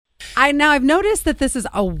I've noticed that this is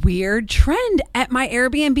a weird trend at my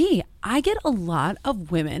Airbnb. I get a lot of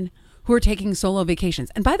women who are taking solo vacations.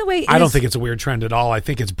 And by the way, I don't think it's a weird trend at all. I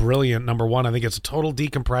think it's brilliant. Number one, I think it's a total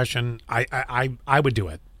decompression. I would do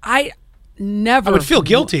it. I would feel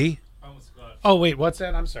guilty. Oh, wait, what's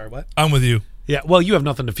that? I'm sorry, what? I'm with you. Yeah, well, you have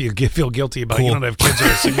nothing to feel guilty about. Cool. You don't have kids or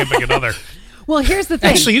a significant other. Well, here's the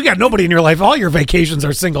thing. Actually, you got nobody in your life. All your vacations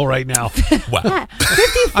are single right now. Wow. Yeah,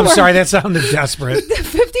 I'm sorry, that sounded desperate.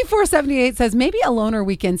 5478 says maybe a loner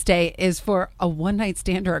weekend stay is for a one-night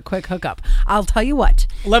stand or a quick hookup. I'll tell you what.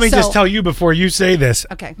 Let me just tell you before you say this.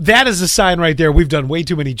 Okay. That is a sign right there. We've done way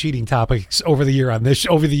too many cheating topics over the years on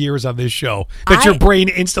this show that your brain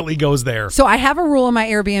instantly goes there. So I have a rule in my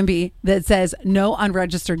Airbnb that says no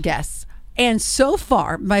unregistered guests. And so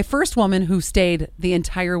far, my first woman who stayed the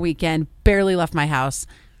entire weekend barely left my house.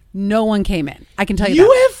 No one came in. I can tell you that.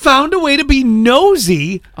 You have found a way to be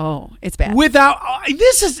nosy. Oh, it's bad. Without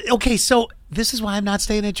this is okay. So this is why I'm not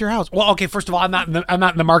staying at your house. Well, okay. First of all, I'm not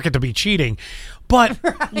in the market to be cheating. But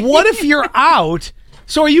right. What if you're out?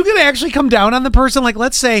 So are you going to actually come down on the person? Like,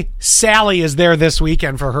 let's say Sally is there this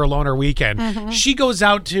weekend for her loner weekend. Mm-hmm. She goes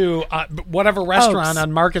out to whatever restaurant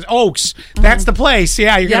on Market Oaks. Mm-hmm. That's the place.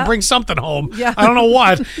 Yeah, you're going to bring something home. Yeah. I don't know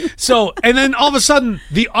what. So, and then all of a sudden,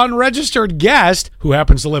 the unregistered guest, who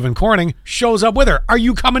happens to live in Corning, shows up with her. Are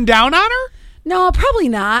you coming down on her? No, probably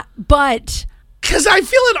not. But because I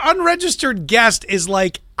feel an unregistered guest is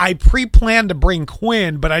like, I pre-planned to bring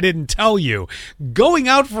Quinn, but I didn't tell you. Going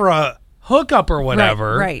out for a hookup or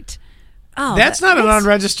whatever. Right. Oh, that's not an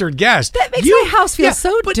unregistered guest. That makes my house feel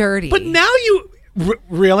so dirty. But now you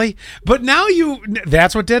really? But now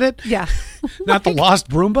that's what did it? Yeah. Not the lost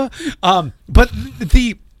Broomba. But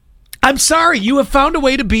I'm sorry, you have found a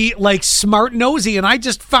way to be like smart nosy, and I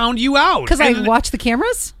just found you out. Because I watch the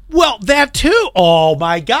cameras? Well, that too. Oh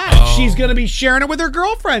my God. She's going to be sharing it with her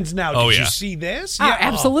girlfriends now. Did you see this? Yeah,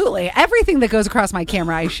 absolutely. Everything that goes across my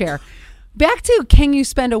camera, I share. Back to, can you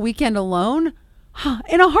spend a weekend alone?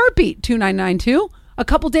 In a heartbeat, 2992. A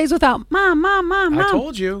couple days without mom. I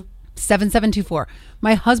told you. 7724.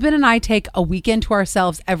 My husband and I take a weekend to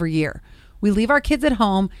ourselves every year. We leave our kids at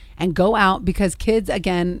home and go out because kids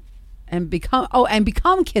again and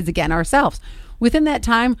become kids again ourselves. Within that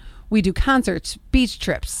time, we do concerts, beach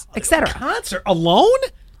trips, etc. Concert alone?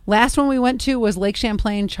 Last one we went to was Lake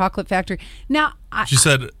Champlain Chocolate Factory. Now, she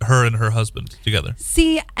said her and her husband together.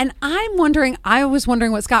 See, and I was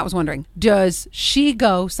wondering what Scott was wondering. Does she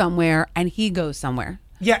go somewhere and he goes somewhere?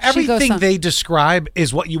 Yeah, everything they describe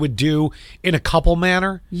is what you would do in a couple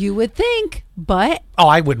manner. You would think, but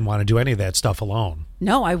I wouldn't want to do any of that stuff alone.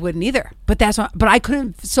 No, I wouldn't either. But I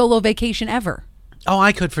couldn't solo vacation ever. Oh,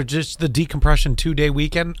 I could for just the decompression 2-day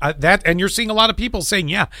weekend. And you're seeing a lot of people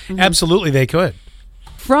saying, absolutely they could.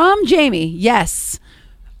 From Jamie, yes.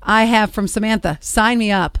 I have from Samantha, sign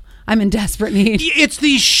me up. I'm in desperate need. It's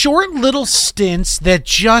these short little stints that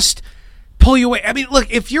just pull you away. I mean, look,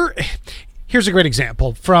 here's a great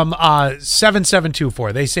example from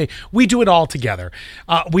 7724. They say, we do it all together.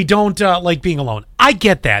 We don't like being alone. I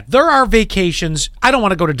get that. There are vacations. I don't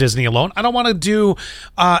want to go to Disney alone. I don't want to do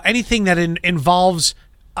anything that involves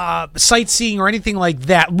sightseeing or anything like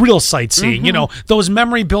that, real sightseeing, those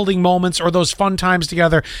memory building moments or those fun times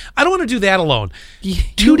together. I don't want to do that alone.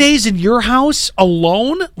 2 days in your house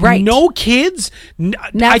alone, right? No kids.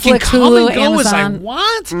 Netflix, I can come Hulu, and go Amazon. as I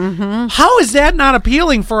want. Mm-hmm. How is that not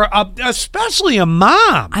appealing for especially a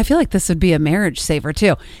mom? I feel like this would be a marriage saver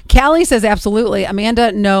too. Callie says absolutely.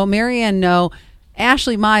 Amanda, no. Marianne, no.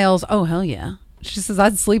 Ashley Miles, oh hell yeah. She says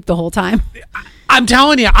I'd sleep the whole time. I'm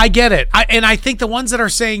telling you, I get it. And I think the ones that are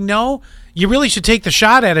saying no, you really should take the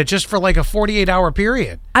shot at it just for like a 48-hour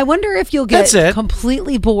period. I wonder if you'll get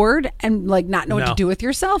completely bored and like not know what to do with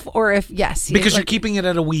yourself, or if, because you're keeping it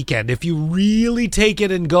at a weekend. If you really take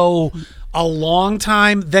it and go a long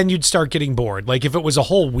time, then you'd start getting bored. Like if it was a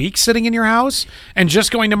whole week sitting in your house and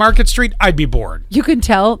just going to Market Street, I'd be bored. You can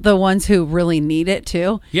tell the ones who really need it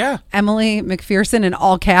too. Yeah. Emily McPherson in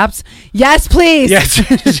all caps. Yes, please. Yes.